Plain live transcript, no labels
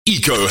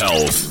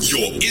Ecohealth,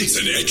 your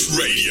internet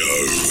radio.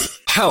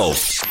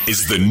 Health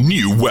is the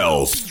new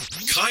wealth.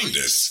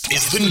 Kindness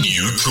is the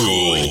new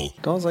cool.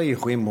 Daar sê jy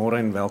goeiemôre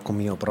en welkom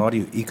hier op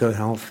Radio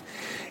Ecohealth.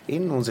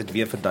 En ons het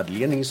weer vir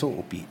Dadleen hierso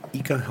op die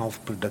Ecohealth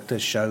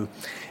Produkte show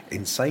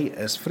en sy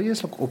is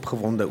vreeslik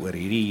opgewonde oor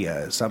hierdie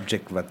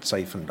subject wat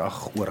sy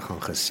vandag oor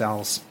gaan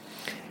gesels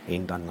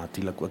en dan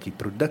natuurlik ook die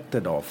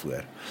produkte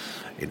daarvoor.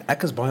 En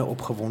ek is baie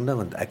opgewonde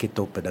want ek het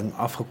op 'n ding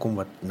afgekom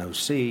wat nou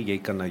sê jy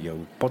kan nou jou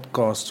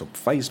podcasts op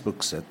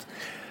Facebook sit.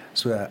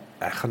 So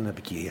ek gaan 'n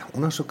bietjie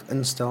ondersoek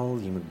instel.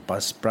 Jy moet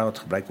Buzzsprout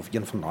gebruik of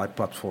een van daai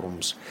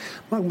platforms.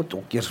 Maar ek moet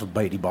ook eers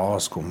verby die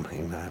baas kom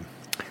en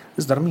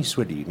is daarom nie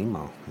so duur nie,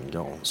 maar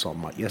ja, ons sal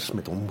maar eers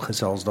met hom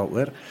gesels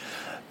daaroor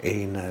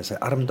en sy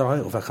arm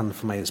draai of ek gaan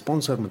vir my 'n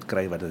sponsor moet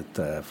kry wat dit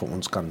vir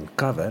ons kan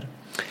cover.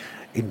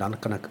 En dan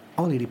kan ek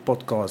al hierdie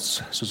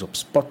podcasts soos op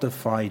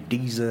Spotify,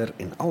 Deezer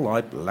en al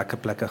daai lekker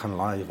plekke gaan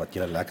laai wat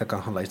jy lekker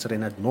kan gaan luister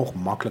en dit nog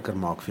makliker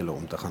maak vir julle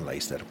om te gaan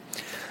luister.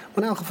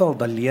 Maar in elk geval,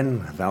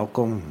 Daleen,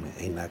 welkom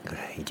en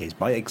jy's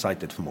baie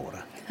excited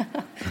vanmôre.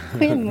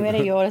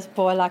 Goeiemôre, ja, is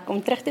baie lekker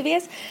om terug te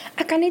wees.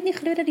 Ek kan net nie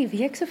glo dat die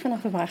week so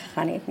vinnig verby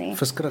gegaan het nie.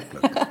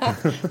 Verskriklik.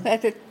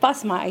 Dit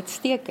pas my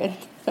uitstekend.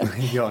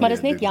 Ja, maar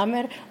dis net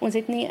jammer, ons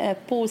het nie 'n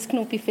pause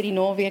knoppie vir die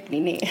naweek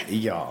nie.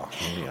 Ja,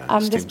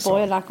 dis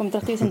baie lekker om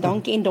terug te wees en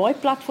dankie. En daai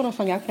platform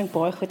van jou klink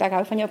baie goed. Ek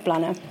hou van jou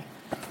planne.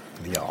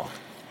 Ja.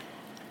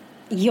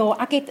 Ja,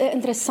 ek het 'n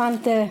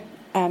interessante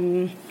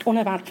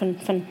onderwerp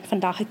van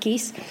vandag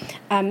gekies.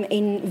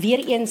 En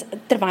weer eens,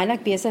 terwyl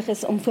ek besig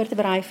is om voor te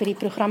berei vir die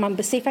program,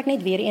 besef ek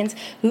net weer eens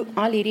hoe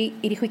al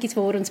hierdie goedjies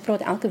waaroor ons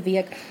praat elke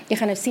week, jy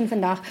gaan nou sien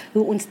vandag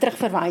hoe ons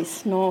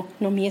terugverwys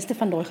na meeste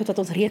van daai goed wat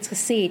ons reeds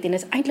gesê het, en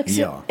dis eintlik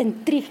so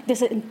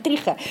dis 'n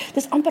intrige.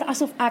 Dis amper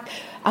asof ek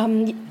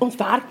ons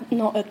werk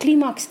na 'n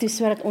klimaks toe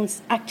sodat ons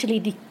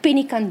actually die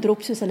penny kan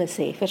drop soos hulle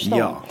sê,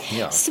 verstaan?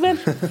 Ja. So,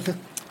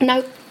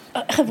 nou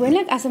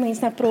gewoonlik as 'n mens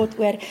nou praat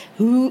oor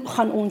hoe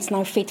gaan ons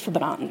nou vet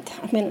verbrand.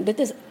 Ek meen dit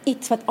is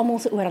iets wat almal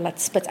se ore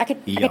laat spits. Ek het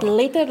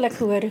letterlik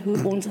gehoor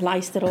hoe ons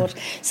luisteraars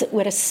se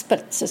ore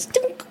spits. So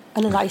stink,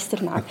 hulle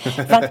luister nou.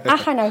 Want ek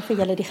gaan nou vir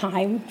julle die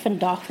geheim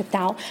vandag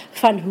vertel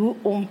van hoe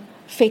om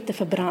vet te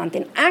verbrand.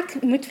 En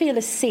ek moet vir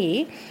julle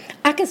sê,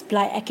 ek is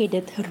bly ek het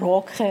dit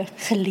raak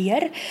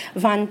geleer,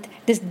 want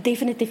dis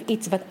definitief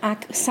iets wat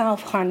ek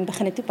self gaan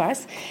begin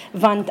toepas,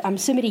 want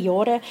so met die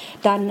jare,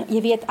 dan,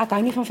 jy weet, ek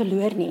hou nie van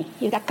verloor nie.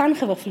 Jy weet, ek kan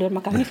gewig verloor,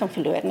 maar ek hou nie van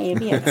verloor nie, jy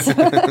weet.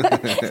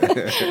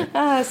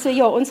 So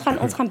ja, ons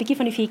gaan bietjie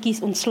van die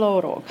veetjies ontsla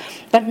raak.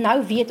 Want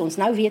nou weet ons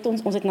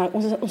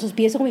ons is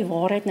besig om die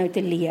waarheid nou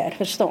te leer,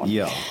 verstaan?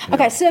 Ja.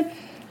 Okay, so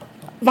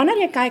wanneer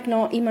jy kyk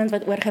na iemand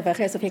wat oorgewig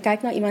is, of jy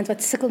kyk na iemand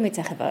wat sukkel met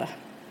sy gewig,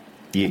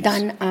 Yes.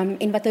 dan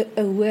en wat 'n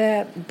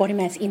hoë body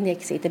mass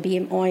index het, 'n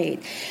BMI het,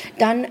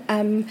 dan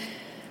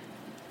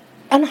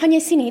gaan jy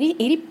sien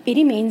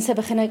hierdie mense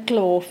begin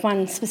kla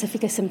van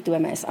spesifieke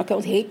simptome. Okay,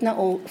 ons het nou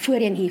al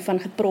voorheen hiervan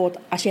gepraat,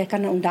 as jy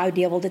kan onthou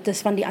deel, dit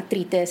is van die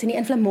artritis en die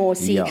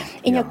inflammasie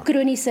en jou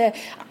kroniese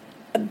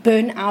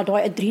burn-out,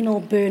 daai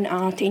adrenal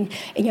burn-out en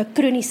jou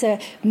kroniese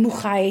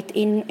moegheid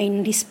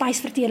en die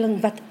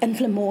spysvertering wat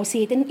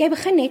inflammasie het, en jy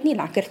begin net nie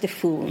lekker te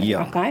voel nie,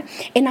 okay?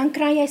 En dan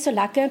kry jy so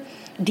lekker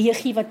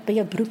deegie wat by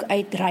jou broek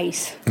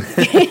uitreis.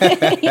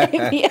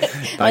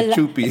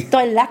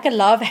 Daai lekker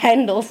love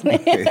handles, nee.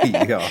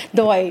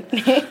 Daai,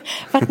 nee,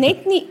 wat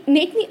net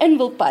nie in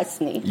wil pas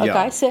nie,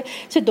 okay?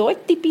 So daai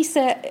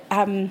tipiese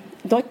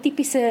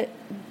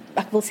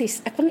ek wil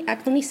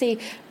nie sê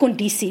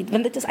kondisie,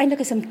 want dit is eintlik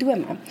 'n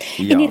simptome.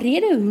 En die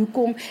rede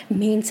hoekom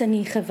mense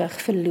nie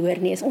gewig verloor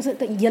nie, is ons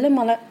het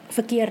heeltemal 'n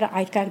verkeerde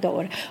uitkyk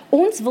daaroor.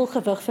 Ons wil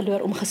gewig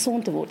verloor om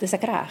gesond te word, is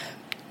ek reg?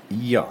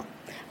 Ja.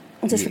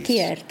 Ons is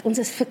verkeerd. Ons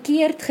is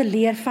verkeerd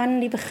geleer van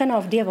die begin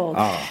af, Dewald.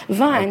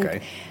 Want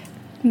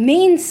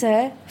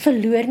mense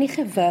verloor nie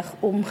gewig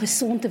om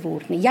gesond te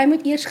word nie. Jy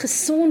moet eers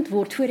gesond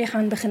word voor jy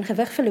gaan begin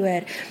gewig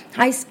verloor.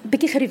 Hy's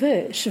bietjie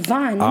gereverse,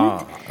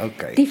 want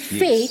die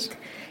vet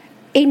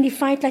en die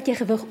feit dat jy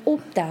gewig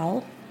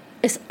optel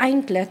is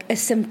eintlik 'n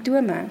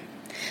simptome.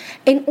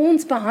 En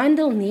ons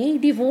behandel nie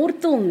die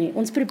wortel nie.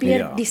 Ons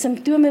probeer die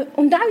simptome.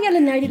 Onthou julle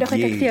nou die dag wat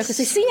ek vir jou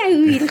gesê, sien jy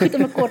hoe hierdie goed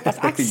in mekaar pas?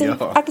 Ek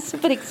is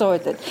super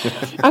excited.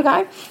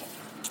 Okay.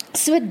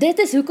 So dit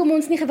is hoekom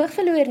ons nie gewig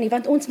verloor nie,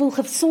 want ons wil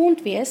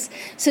gesond wees.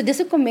 So dis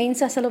hoekom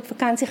mense as hulle op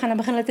vakansie gaan, dan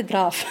begin hulle te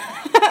draf.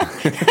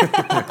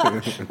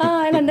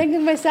 En dan dink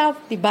ek myself,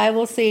 die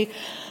Bybel sê,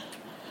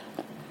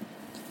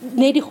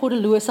 net die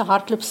goddelose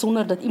hardloop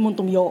sonder dat iemand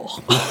hom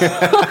jaag.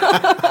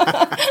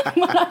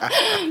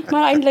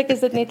 maar eintlik is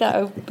dit net 'n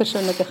ou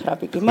persoonlike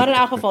grappietjie. Maar in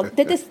elk geval,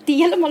 dit is die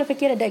heeltemal 'n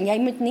verkeerde ding. Jy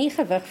moet nie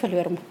gewig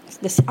verloor om,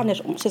 dis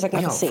andersom, soos ek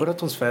nou gesê. Ja,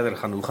 voordat ons verder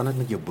gaan, hoe gaan dit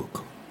met jou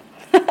boek?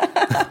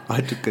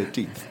 I took a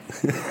teeth.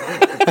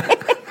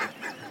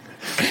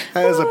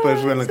 Hy is 'n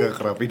persoonlike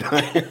grappie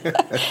daai.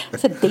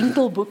 Dis 'n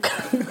dentalboek.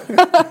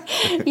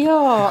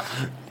 Ja,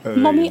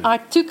 Mommy, I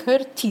took her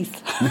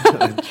teeth.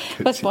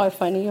 Was baie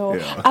funny, ja.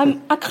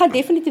 Ek gaan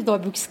definitief daai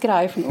boek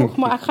skryf nog,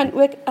 maar ek gaan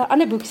ook 'n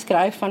ander boek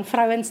skryf van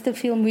vrouens te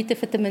veel moeite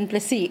vir te min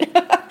plesier.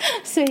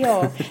 So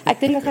ja, ek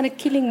dink ek gaan 'n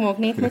killing maak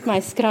net met my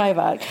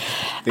skryfwerk.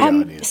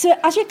 So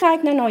as jy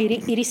kyk nou na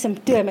hierdie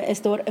simptome,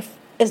 is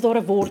daar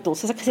 'n wortel.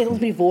 Soos ek gesê het, ons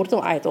moet die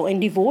wortel uithaal en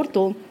die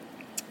wortel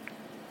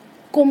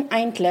kom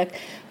eintlik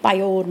by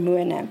jou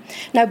hormone.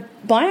 Nou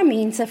baie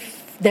mense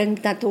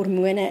dink dat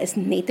hormone is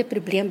net 'n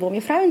probleem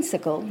waarmee vrouens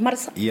sukkel, maar dit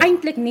is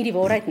eintlik nie die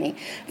waarheid nie.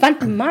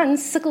 Want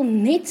mans sukkel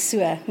net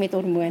so met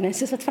hormone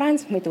soos wat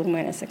vrouens met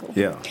hormone sukkel.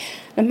 Ja.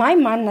 Nou my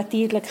man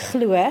natuurlik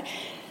glo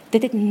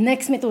dit het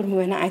niks met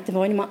hormone uit te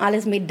maak nie, maar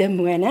alles met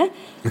demone.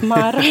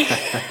 Maar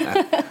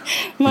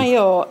maar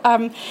ja,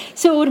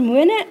 so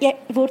hormone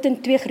word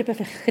in 2 groepe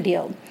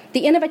gedeel.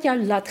 Die ene wat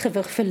jou laat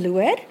gewig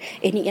verloor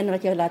en die ene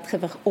wat jou laat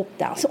gewig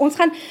optel. So ons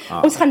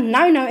gaan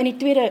nou in die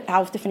tweede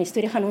helfte van die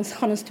storie gaan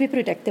ons 2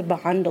 produkte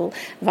behandel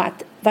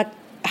wat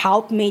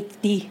help met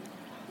die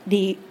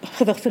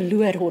gewig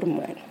verloor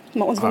hormoon.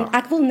 Maar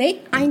ek wil net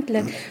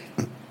eintlik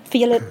vir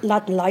julle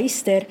laat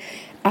luister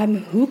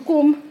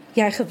hoekom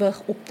jy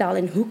gewig optel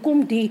en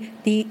hoekom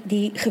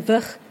die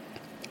gewig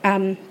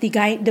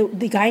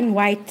die gain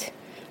weight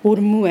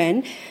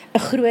hormoon 'n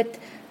groot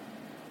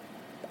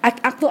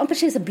ek wil amper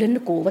sê is 'n blinde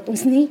kol wat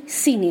ons nie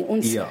sien nie.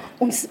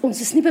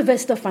 Ons is nie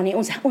bewus daarvan nie.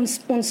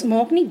 Ons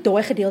maak nie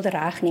daai gedeelte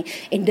reg nie.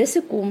 En dis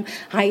hoekom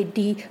hy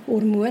die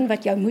hormoon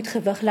wat jou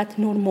moedgewig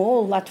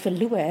normaal laat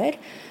verloor,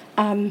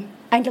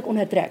 eintlik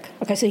onderdruk.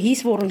 Okay, so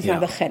hier's waar ons nou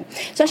begin.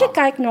 So as jy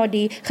kyk na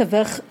die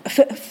gewig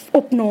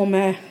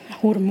opname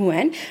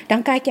hormoon,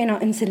 dan kyk jy na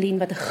insulien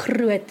wat 'n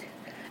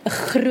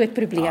groot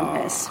probleem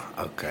is.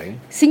 Okay.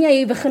 Sien jy,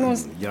 hier begin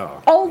ons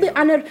al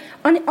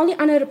die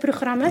ander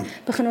programme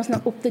begin ons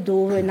nou op te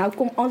dol en nou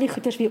kom al die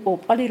goeters weer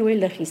op, al die rooi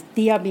liggies,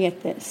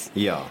 diabetes.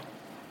 Ja.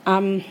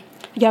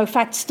 Jou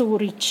fat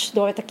storage,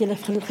 daar wat ek julle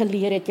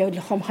geleer het, jou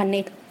liggaam gaan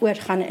net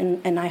oorgaan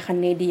en hy gaan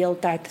net die hele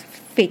tyd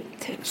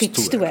vet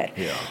stoor.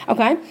 Ja.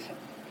 Okay?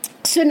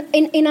 So,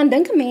 en dan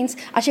dink 'n mens,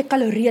 as jy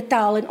kalorieë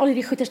tel en al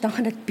hierdie goeders, dan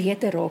gaan dit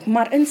beter raak.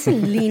 Maar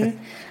insulien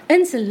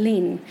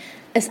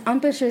is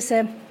amper soos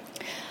 'n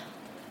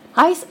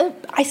hy's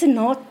 'n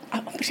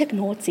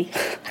nazi.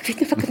 Ek weet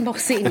nie of ek dit mag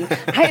sê nie.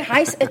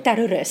 Hy's 'n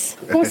terroris.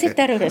 Kom ons sê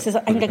terroris is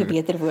eintlik 'n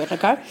beter woord,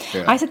 okay?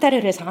 Ja. Hy's 'n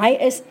terroris.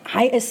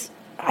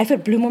 Hy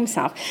verbloem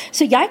homself.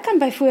 So jy kan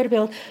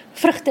byvoorbeeld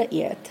vrugte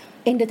eet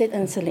en dit het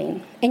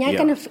insulien. En jy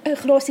kan 'n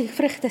glasie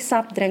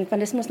vrugtesap drink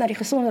want dis mos nou die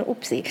gesonder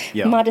opsie,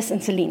 maar dis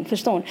insulien,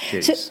 verstaan?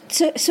 Yes.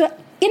 So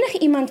enige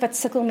iemand wat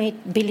sukkel met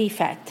belly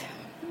fat,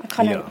 ek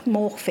gaan nou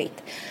maagvet,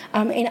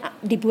 en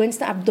die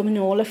boonste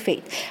abdominale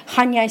vet,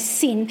 gaan jy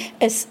sien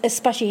is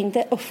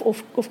pasiënte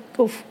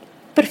of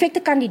perfekte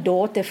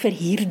kandidate vir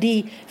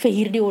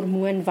hierdie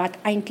hormoon wat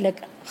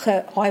eintlik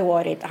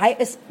ge-highwire het. Hy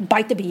is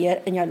buite beheer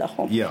in jou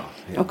liggaam. Ja.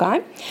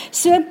 Okay?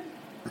 So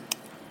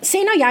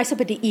sê nou jy's op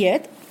 'n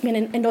dieet,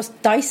 en daar's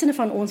duisende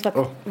van ons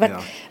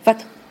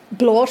wat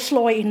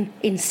blaarslaai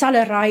en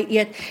salery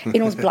eet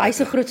en ons bly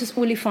so groot soos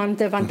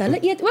olifante want hulle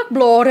eet ook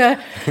blare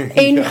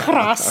en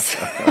gras.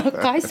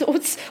 Okay, so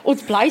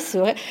ons bly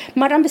so,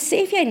 maar dan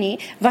besef jy nie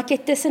wat jy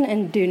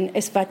tussenin doen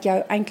is wat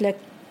jou eintlik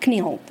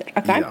knielter.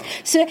 Okay? Ja.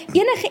 So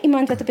enige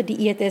iemand wat op 'n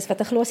dieet is, wat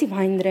 'n glasie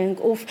wyn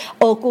drink of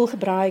alkohol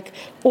gebruik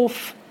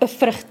of 'n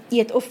vrug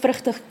eet of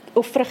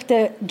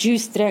vrugte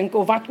juice drink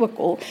of wat ook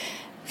al,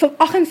 vir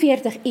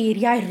 48 uur,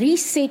 jy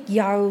reset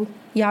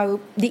jou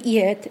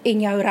dieet en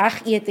jou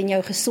reg eet en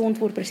jou gesond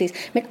word proses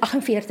met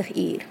 48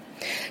 uur.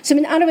 So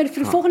met ander woorde,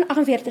 vir die volgende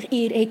 48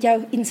 uur het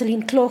jou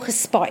insulien klaar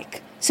gespike.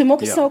 So maak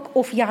nie saak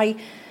of jy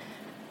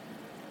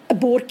 'n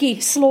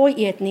bordjie slaai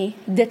eet nie,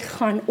 dit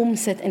gaan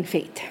omsit in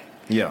vet.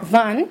 Ja.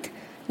 Want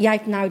jy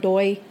het nou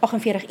daai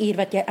 48 uur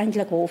wat jy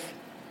eintlik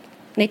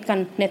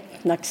net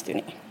niks doen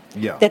nie.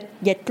 Ja. Jy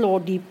het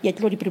klaar die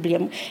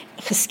probleem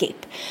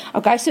geskep.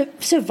 Okay,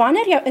 so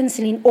wanneer jou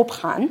insulien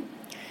opgaan,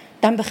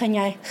 dan begin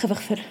jy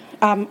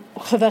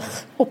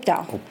gewig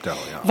optel.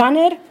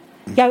 Wanneer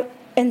jou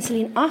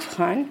insulien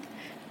afgaan,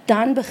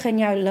 dan begin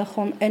jou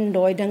liggaam in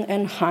daai ding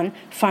ingaan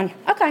van,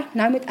 okay,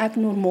 nou moet ek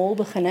normaal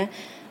beginne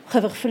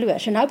gewig verloor.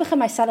 So nou begin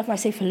myself my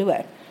sê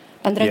verloor.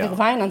 Dan drink ek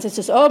wyn en dan sê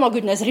soos, oh my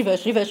goodness,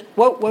 reverse,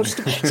 wow,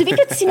 stop. So weet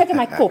jy, sien ek in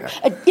my kop,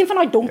 een van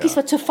die donkies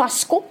wat so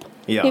vaskop,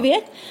 jy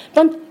weet,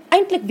 want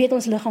eintlik weet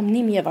ons liggaam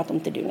nie meer wat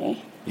om te doen nie.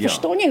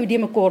 Verstaan jy hoe die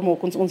mekaar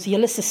maak ons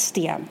hele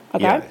sisteem,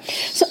 okay?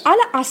 So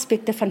alle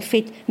aspekte van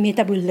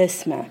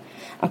vetmetabolisme,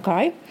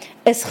 okay,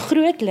 is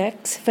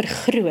grootliks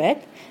vergroot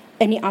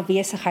in die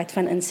afwesigheid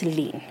van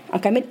insulien.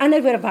 Okay, met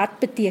ander woorde, wat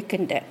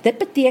beteken dit? Dit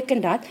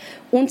beteken dat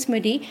ons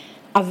moet die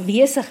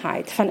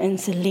afwesigheid van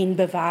insulien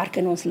bewerk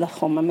in ons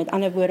liggaam, en met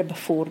ander woorde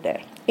bevorder.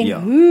 En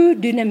hoe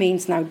doen 'n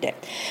mens nou dit?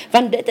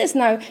 Want dit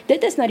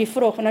is nou die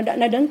vraag, en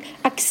nou dink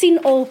ek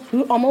sien al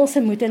hoe almal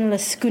se moed in hulle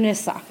skoene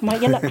sak, maar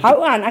julle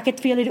hou aan, ek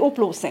het vir julle die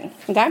oplossing,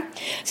 okay?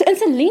 So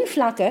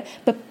insulienvlakke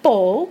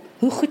bepaal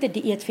hoe goed 'n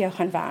dieet vir jou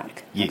gaan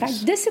werk. Okay?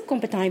 Dis hoekom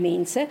party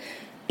mense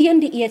een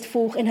dieet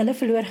volg en hulle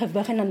verloor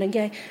gewig en dan dink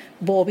jy,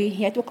 Bobby,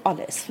 jy het ook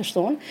alles,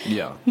 verstaan?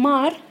 Ja.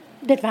 Maar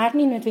dit werk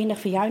nie noodwendig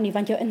vir jou nie,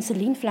 want jou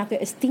insulienvlakke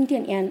is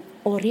 10/1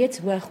 alreeds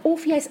hoog,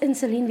 of jy is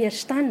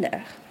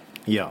insulienweerstandig.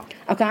 Ja.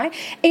 Okay?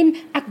 En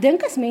ek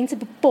dink as mense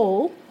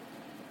bepaal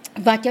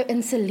wat jou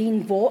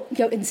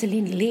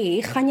insulien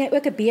lê, gaan jy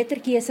ook 'n beter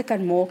keuse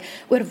kan maak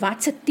oor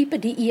wat se tipe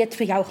dieet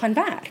vir jou gaan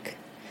werk.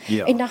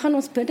 Ja. En dan gaan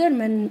ons bitter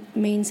min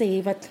mense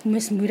hê wat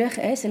mismoedig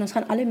is en ons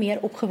gaan alle meer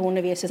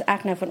opgewonde wees soos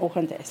ek nou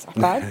vanoggend is.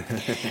 Okay?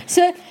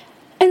 So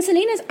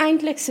insulien is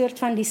eintlik soort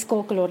van die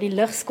skakelaar, die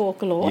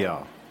ligskakelaar.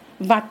 Ja.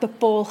 Wat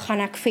bepaal gaan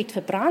ek vet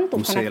verbrand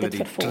of gaan ek dit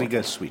vervoer? Die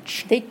trigger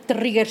switch. Die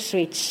trigger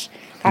switch.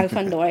 Hou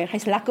van daai,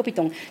 hy's lekker op die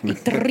tong.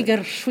 Die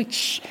trigger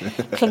switch.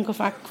 Klink of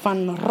ek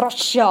van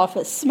Russia af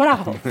is. Maar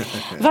nou,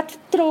 wat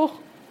vertraag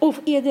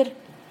of eerder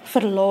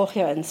verlaag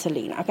jou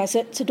insulien? Okay,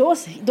 so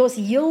daar's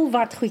heel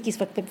wat goedjies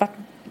wat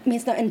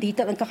mense nou in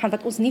detail in kan gaan,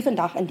 wat ons nie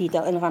vandag in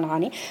detail in gaan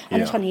nie.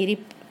 Anders gaan hierdie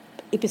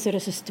episode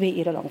soos 2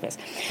 ure lank wees.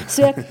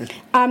 So,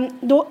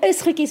 daar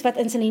is goedjies wat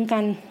insulien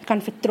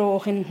kan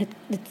vertraag en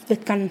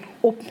dit kan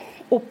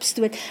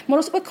opstoot, maar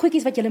ons ook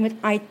goedjies wat jy moet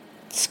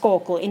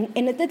uitskakel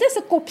en dit is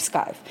 'n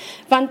kopskuif,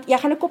 want jy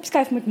gaan 'n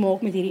kopskuif moet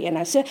maak met hierdie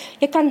ene. So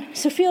jy kan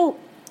soveel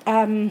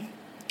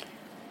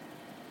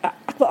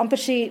ek wil amper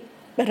sê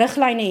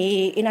riglyne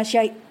hê, en as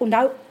jy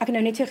onthou, ek het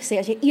nou net so gesê,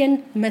 as jy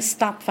een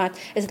misstap vat,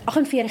 is dit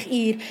 48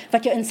 uur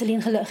wat jou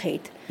insulien gelig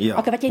het. Ja,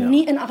 okay, wat jy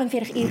nie in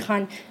 48 uur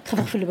gaan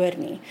gewig verloor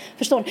nie.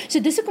 Verstaan? So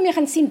dis hoekom jy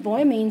gaan sien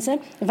baie mense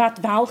wat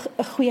wel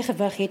 'n goeie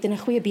gewig het en 'n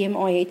goeie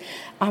BMI het,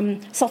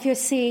 sal vir jou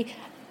sê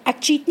ek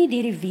cheat nie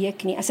deur die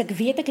week nie. As ek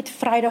weet ek het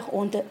Vrydag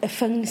aand 'n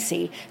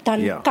funksie,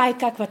 dan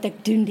kyk ek wat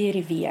ek doen deur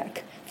die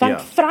week.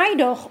 Want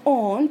Vrydag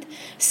aand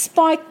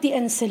spike die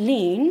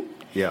insulien.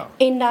 Ja.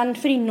 En dan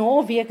vir die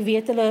naweek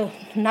weet hulle,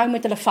 nou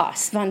moet hulle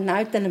vas, want nou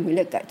het hulle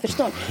moeilikheid,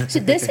 verstaan? So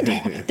dis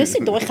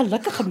daai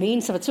gelukkige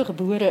mense wat so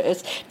gebore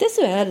is, dis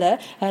so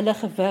hulle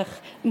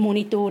gewig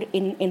monitor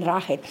en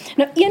reg het.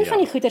 Nou een van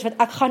die goeders wat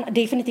ek gaan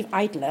definitief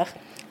uitlig,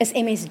 is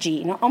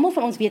MSG. Nou almal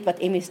van ons weet wat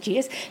MSG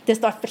is, dis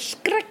daai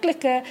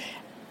verskriklike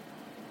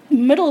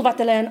middel wat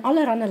hulle in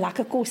allerlei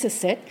lekker kosse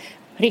sit.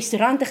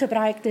 Restaurante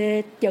gebruik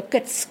dit, jou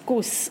kids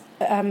kos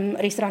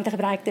restaurante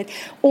gebruik dit,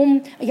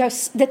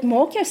 dit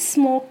maak jou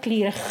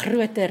smaakkliere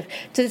groter.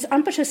 So dit is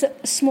amper soos 'n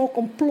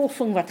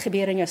smaakontploffing wat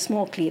gebeur in jou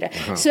smaakkliere.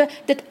 So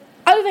dit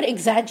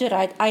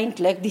over-exaggerate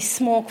eintlik die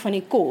smaak van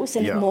die kos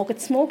en dit maak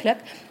dit smaaklik,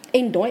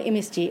 en daai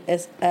MSG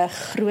is 'n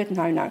groot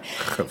nou-nou.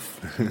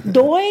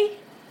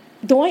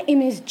 Daai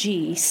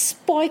MSG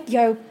spike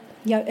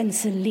jou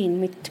insulien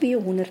met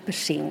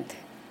 200%,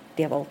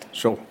 Dewald.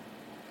 So.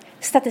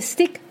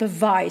 Statistiek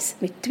bewys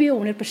met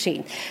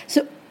 200%.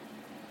 So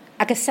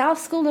ek is self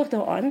skuldig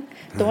daaraan,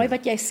 daai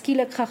wat jy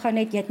skielik gaan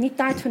net, jy het nie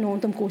tyd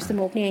vanaand om kos te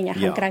maak nie en jy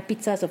gaan kry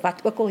pizzas of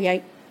wat ook al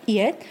jy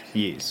eet,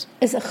 yes,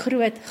 is 'n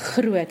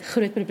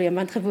groot probleem,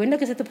 want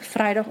gewoonlik is dit op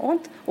Vrydag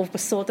aand of op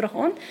Saterdag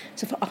aand,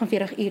 so vir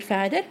 48 uur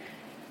verder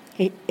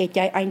het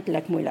jy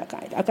eintlik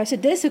moeilikheid. Okay, so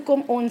dis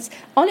hoekom ons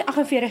al die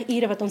 48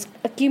 ure wat ons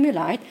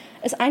accumulate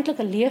is eintlik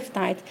 'n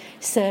leeftyd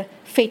se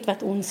vet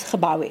wat ons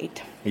gebou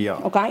het. Ja.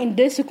 Okay, en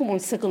dis hoekom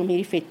ons sukkel om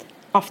hierdie vet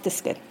af te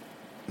skud.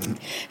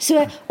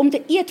 So, om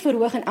te eet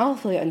verhoog in elk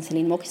geval jou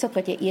insulien, maak nie saak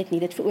wat jy eet nie,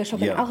 dit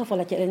veroorsaak in elk geval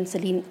dat jy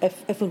insulien,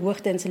 'n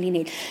verhoogde insulien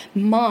het.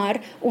 Maar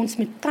ons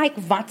moet kyk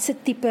wat se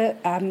tipe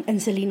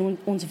insulien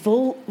ons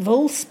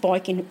wil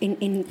spike en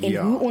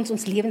hoe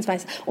ons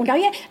lewenswyse. Onthou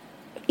jy,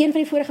 een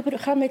van die vorige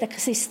programme het ek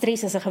gesê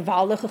stres is 'n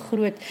geweldige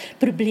groot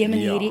probleem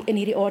in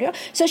hierdie area.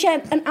 So as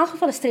jy in elk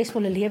geval 'n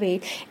stresvolle lewe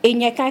het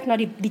en jy kyk na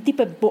die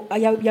tipe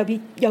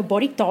jou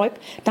body type,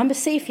 dan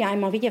besef jy,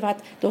 maar weet jy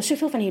wat, daar's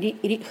soveel van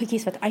hierdie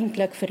goedjies wat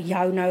eintlik vir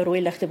jou nou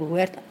rooi ligte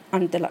behoort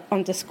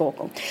aan te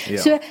skakel. Ja.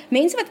 So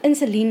mense wat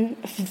insulien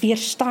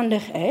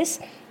weerstandig is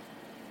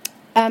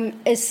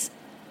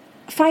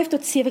 5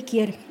 tot 7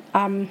 keer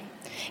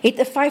het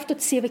 'n 5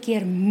 tot 7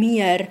 keer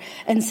meer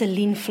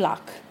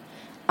insulienvlak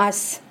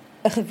as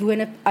 'n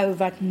gewone ou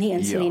wat nie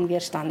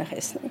insulienweerstandig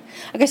is nie.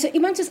 Okay, so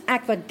iemand soos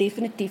ek wat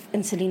definitief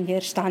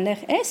insulienweerstandig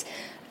is,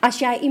 as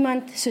jy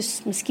iemand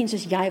miskien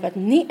soos jy wat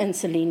nie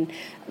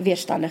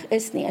insulienweerstandig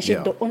is nie, as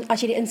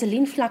jy die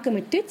insulienvlakke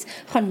moet toets,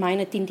 gaan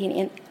myne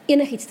 10/1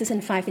 enigiets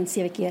tussen 5 en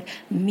 7 keer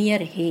meer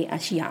hê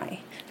as jy.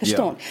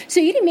 Verstaan? Ja. So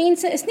hierdie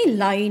mense is nie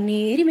lui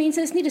nie, hierdie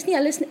mense is nie,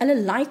 hulle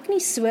like nie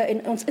so,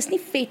 en ons is nie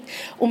vet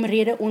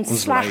omrede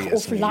ons sleg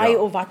of lui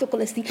of wat ook al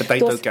is nie.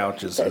 Potato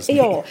couches is nie.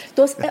 Ja,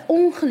 daar's 'n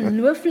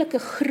ongelooflike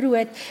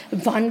groot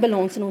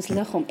wanbalans in ons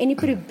liggaam. En die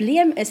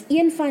probleem is,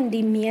 een van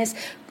die mees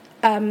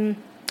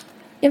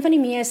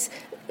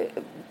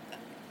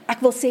ek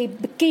wil sê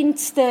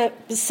bekendste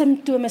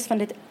simptomes van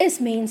dit is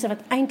mense wat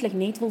eintlik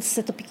net wil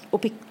sit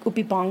op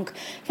die bank,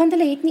 want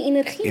hulle het nie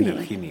energie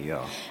nie. Ja.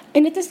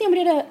 En dit is nie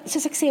omrede,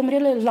 soos ek sê,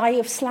 omrede hulle lui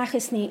of sleg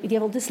is nie,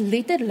 dit is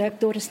letterlik,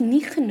 daar is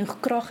nie genoeg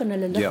krag in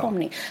hulle liggaam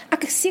nie.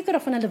 Ek is seker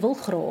daarvan hulle wil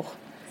graag,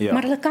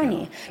 maar hulle kan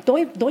nie.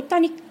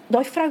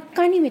 Daai vrou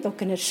kan nie met haar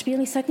kinders speel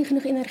nie, sy het nie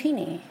genoeg energie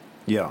nie.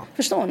 Ja.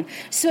 Verstaan?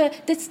 So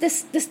dis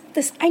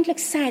eintlik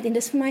sad, en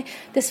dis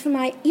vir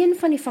my een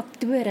van die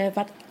faktore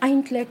wat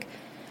eintlik,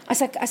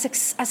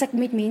 as ek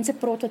met mense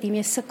praat wat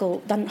hiermee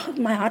sukkel, dan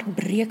my hart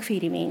breek vir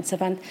hierdie mense,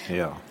 want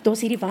Ja.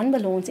 daar's hierdie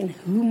wanbalans en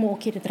hoe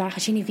maak jy dit reg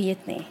as jy nie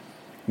weet nie?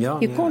 Ja,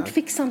 You can't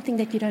fix something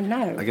that you don't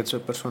know. Ek het so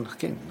 'n persoon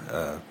geken.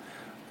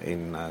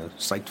 En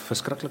sy het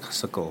verskriklik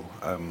gesukkel.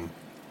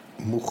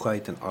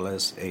 Moegheid en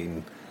alles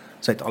en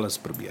sy het alles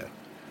probeer.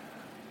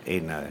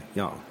 En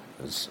ja,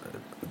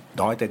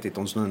 daai tyd het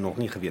ons nou nog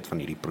nie geweet van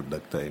hierdie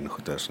produkte en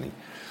goeders nie.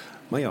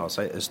 Maar ja,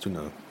 sy is toe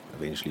nou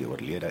eventually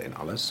oorlede en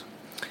alles.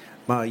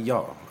 Maar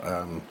ja,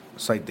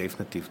 sy het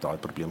definitief daai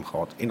probleem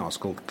gehad en haar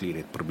skildklier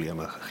het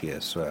probleme gegee.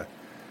 So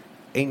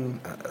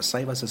en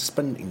sy was 'n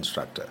spin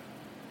instructor.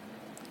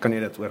 Kan jy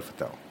dit oor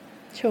vertel?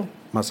 Sure.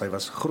 Maar sy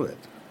was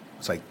groot.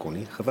 Sy kon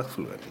nie gewig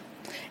verloor nie.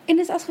 En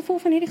dis as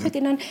gevolg van hierdie goed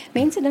en dan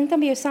mense dink dan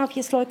by jouself,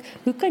 jy's like,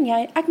 hoe kan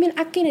jy, ek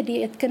ken 'n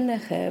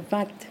dieetkundige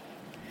wat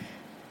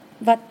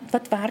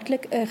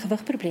werklik 'n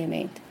gewigprobleem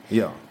het.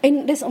 Ja.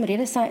 En dis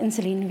omrede sy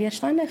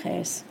insulienweerstandig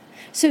is.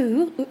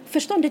 So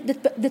verstaan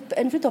dit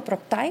beïnvloed haar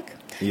praktyk.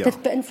 Ja.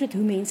 Dit beïnvloed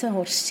hoe mense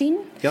haar sien.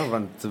 Ja,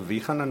 want wie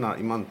gaan dan na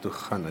iemand toe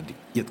gaan, 'n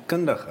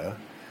dieetkundige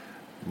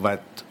wat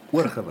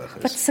oorgewig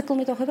Wat is? sukkel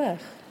met haar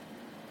gewig.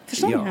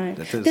 Verstaan Ja, jy?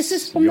 dit is- Dis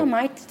is om ja. na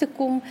my te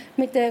kom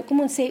met 'n, kom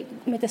ons sê,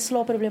 met 'n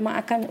slaapprobleem, maar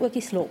ek kan ook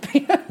nie slaap.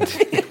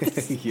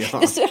 Ja.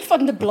 Dis soort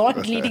van the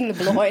blind leading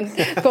the blind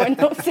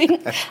kind of thing.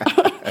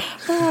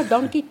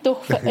 Dankie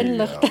tog vir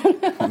inligting.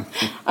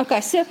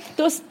 Okay, so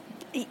daar's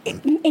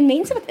en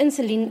mense wat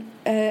insulien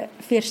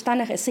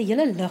weerstandig is, se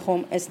hele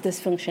liggaam is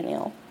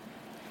disfunksioneel.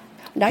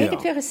 Nou het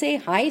ek vir jou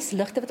gesê, hy is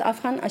ligte wat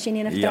afgaan as jy nie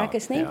in 'n vertrek Ja,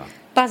 is nie. ja.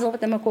 Puzzle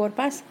wat in mekaar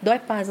pas. Daai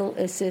puzzle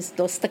is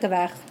daar stukke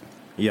weg.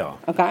 Ja.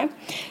 Okay.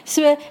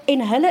 So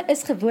en hulle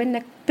is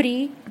gewoonlik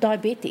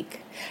pre-diabetic.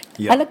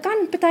 Ja. Hulle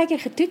kan partykeer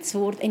getoets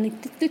word en die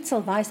toets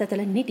sal wys dat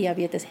hulle nie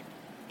diabetes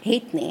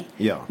het nie.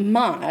 Ja.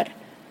 Maar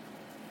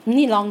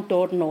nie lank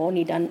daarna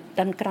nie,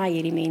 dan kry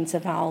hierdie mense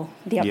wel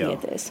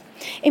diabetes.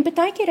 En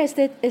partykeer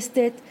is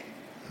dit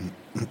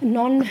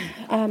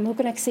hoe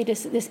kan ek sê,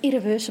 dis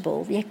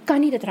irreversible. Jy kan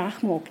nie dit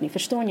regmaak nie,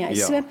 verstaan jy?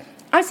 Ja. So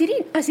as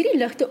hierdie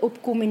ligte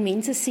opkom en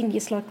mense sien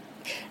jy's like,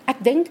 ek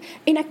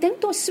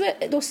dink daar's so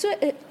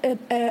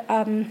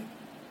 'n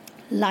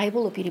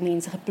label op hierdie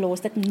mense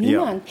geplaas dat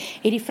niemand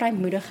het die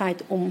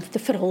vrymoedigheid om te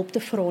vir hulp te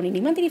vra nie.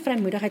 Niemand het die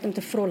vrymoedigheid om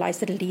te vra,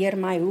 luister, leer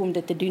my hoe om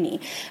dit te doen nie.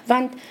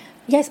 Want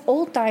jy's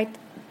altyd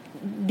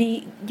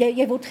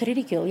jy word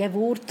geridicule, jy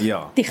word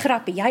die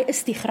grappie, jy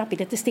is die grappie,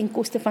 dit is ten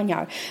koste van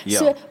jou. Ja.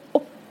 So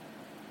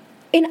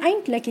en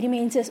eintlik hierdie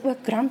mense is ook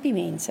grumpy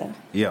mense.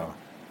 Ja.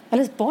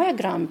 Hulle is baie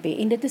grumpy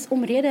en dit is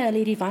omrede hulle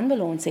hierdie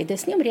wanbalans het.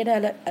 Dis nie omrede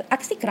hulle, ek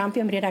is nie grumpy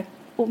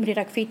omrede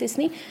ek vet is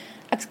nie.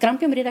 Ek is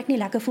grumpy omrede ek nie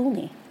lekker voel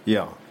nie.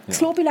 Ja. Ek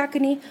slaap nie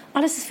lekker nie,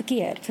 alles is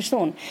verkeerd,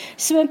 verstaan?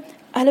 So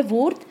hulle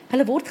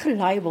word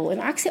gelabel en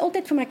ek sê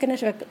altyd vir my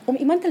kinders ook, om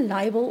iemand te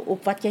label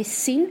op wat jy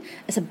sien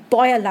is 'n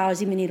baie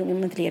lousy manier om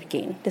iemand te leer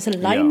ken. Dis 'n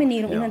lui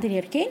manier om iemand te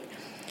leer ken.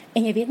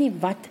 En jy weet nie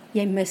wat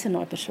jy mis in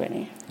daai persoon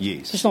nie.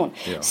 Yes. Verstaan?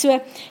 Ja. So,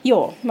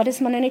 ja, maar dis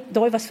maar nou net,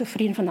 daai was vir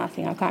vriend van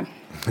nothing, okay.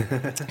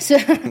 So,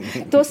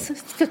 daar's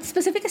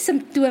spesifieke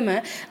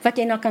simptome wat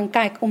jy nou kan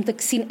kyk om te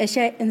sien, is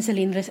jy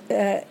insulien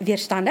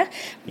weerstandig?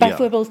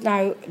 Byvoorbeeld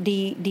nou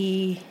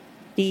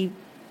die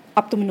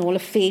abdominale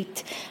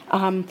vet,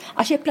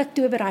 as jy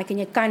plateau bereik en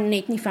jy kan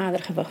net nie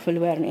verder gewig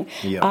verloor nie.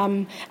 Ja.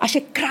 As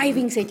jy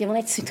cravings het, jy wil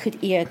net soet goed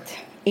eet,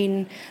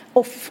 en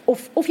of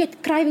jy het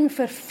craving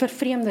vir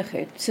vreemde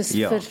goed, soos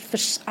vir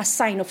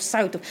asyn of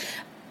sout of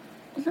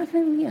ek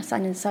weet nie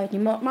asyn en sout nie,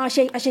 maar as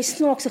jy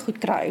snaakse goed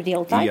kry die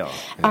hele tyd,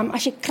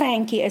 as jy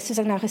cranky is, soos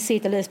ek nou gesê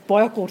het, hulle is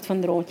baie kort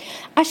van rond.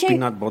 As jy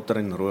peanut butter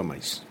en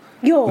roomys.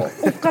 Ja,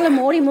 of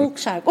calamari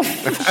milkshake, of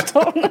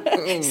verstaan.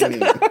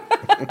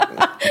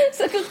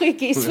 Sulke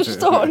goedjies,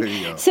 verstaan.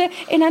 Ja. So,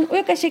 en dan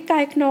ook as jy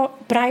kyk na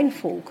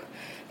breinvolk,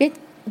 weet,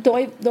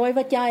 daai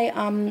wat jy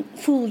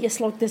voel, jy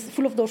slaak,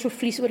 voel of daar so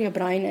vlies oor jou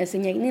brein is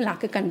en jy nie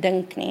lekker kan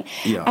dink nie.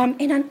 Ja.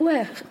 En dan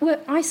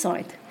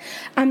eyesight.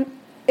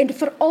 En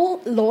veral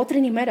later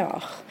in die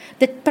middag,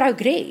 dit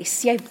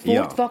progress. Jy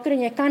word wakker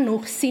en jy kan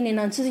nog sien en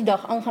dan soos die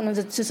dag aangaan, dan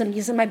is dit soos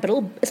is my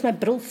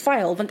bril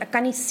vuil want ek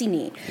kan nie sien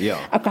nie. Ja.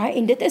 Okay,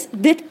 en dit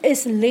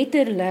is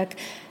letterlik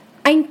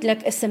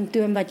eintlik 'n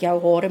simptoom wat jou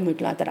hare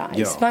moet laat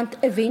rise, want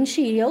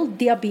eventueel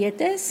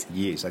diabetes.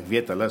 Yes, ek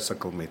weet hulle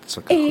sukkel met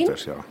sulke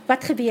goeters, ja.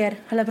 Wat gebeur?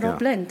 Hulle raak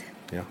blind.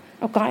 Ja.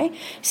 Okay.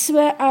 So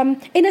en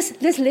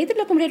dis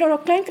letterlik omdat daar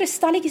klein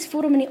kristalletjies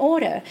vorm in die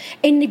are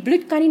en die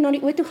bloed kan nie na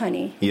die oë toe gaan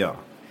nie. Ja.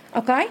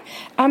 Okay?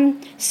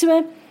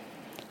 So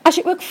as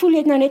jy ook voel jy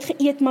het nou net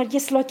geëet, maar jy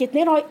het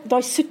net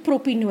daai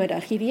soetproppie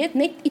nodig, jy weet,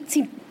 net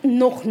ietsie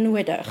nog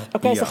nodig.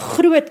 Okay, is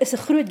 'n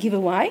groot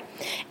giveaway.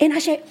 En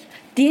as jy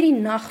deur die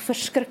nag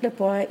verskriklik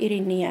baie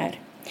urineer.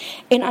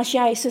 En as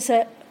jy soos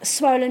 'n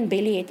swollen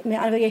belly het, met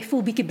ander jy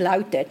voel bietjie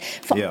bloated,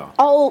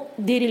 al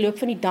deur die loop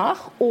van die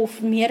dag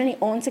of meer aan die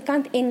aand se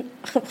kant en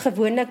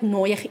gewoonlik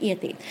na jy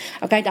geëet het.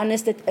 Okay, dan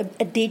is dit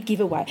 'n dead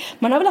giveaway.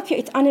 Maar nou wil ek vir jou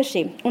iets anders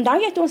sê. Onthou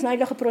jy het ons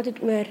nou gepraat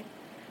het oor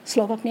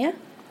slaapapnee?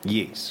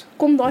 Yes.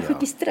 Kom daai Ja.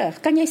 goedjies terug.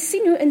 Kan jy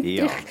sien hoe in Ja.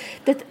 terug,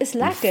 dit is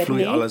lekker,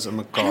 vloei né? alles in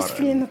mekaar Alles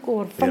vloei in in.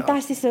 mekaar. Ja.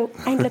 Fantastiese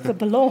eintlike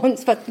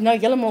balans wat nou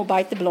heeltemal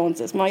buite balans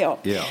is, maar ja.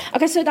 Ja.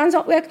 Okay, so dan is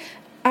daar ook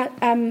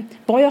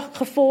baie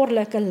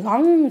gevaarlike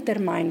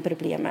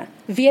langtermynprobleme.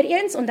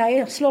 Weereens, onthou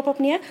jy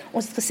slaapapnee,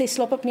 ons het gesê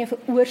slaapapnee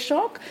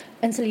veroorsaak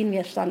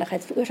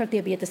insulienweerstandigheid, veroorsaak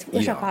diabetes,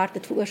 veroorsaak Ja. hart,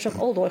 dit veroorsaak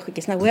al daai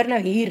goedjies. Nou hoor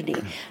nou hierdie.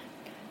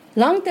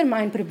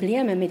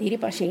 Langtermynprobleme met hierdie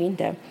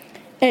pasiënte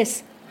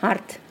is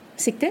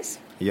hartsiektes,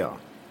 Ja.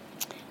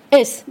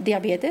 is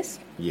diabetes,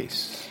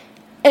 Yes.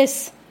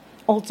 is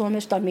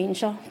Alzheimer's,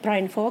 dementia,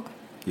 brain fog,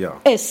 Ja.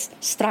 is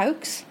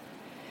strokes,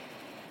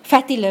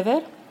 fatty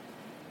liver,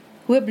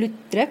 hoë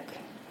bloeddruk,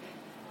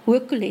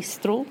 hoë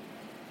cholesterol.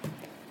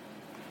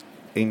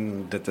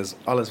 En dit is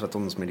alles wat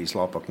ons met die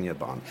slaapapnee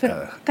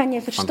Kan jy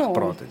van verstaan?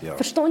 gepraat het, ja.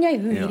 Verstaan jy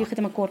hoe Ja. hierdie goed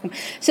in mekaar kom?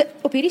 So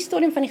op hierdie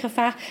stadium van die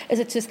geveg is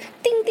dit soos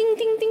ting ting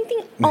ting ting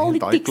ting, al die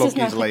Daai tiks is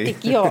nou klokkies lui.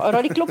 getik. Ja,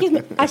 raai die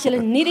klokkies, as jy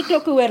nie die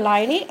klokke hoor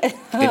lui nie.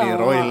 En die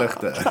rooi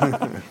ligte.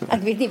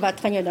 Ek weet nie wat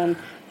gaan jou dan.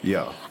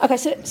 Ja. Okay,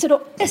 so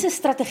daar is 'n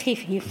strategie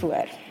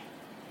hiervoor.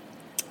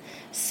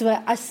 So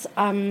as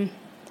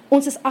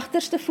ons is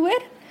agterste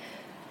voor,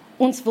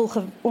 ons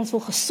wil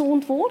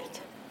gesond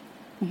word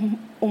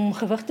om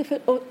gewig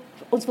te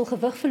ons wil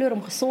gewig verloor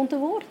om gesond te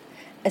word,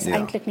 is Ja.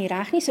 eintlik nie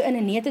reg nie. So in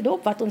 'n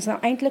neutedop wat ons nou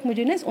eintlik moet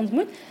doen is ons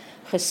moet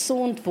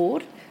gesond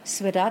word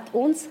sodat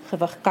ons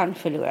gewig kan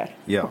verloor.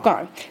 Ja.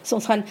 Okay. So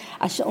ons gaan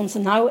as ons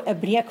nou 'n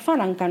breek van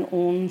dan kan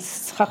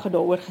ons gou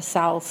daaroor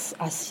gesels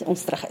as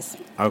ons terug is.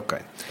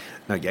 Okay.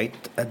 Nou jy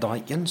het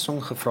daai een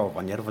song gevra,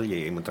 wanneer wil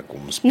jy moet ek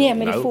kom speel? Nee,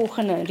 met nou,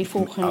 die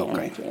volgende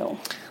Okay. ja.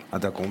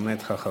 Want ek kom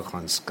net gou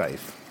gaan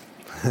skuif.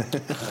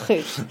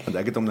 Goed. Want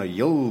ek het hom nou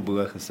heel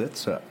bo gesit,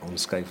 so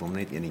ons skuif hom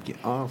net enetjie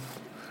af.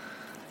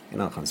 En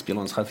dan gaan speel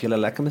ons gou vir julle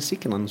lekker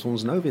musiek en dan is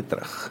ons nou weer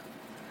terug.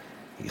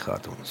 Hier gaan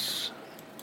ons.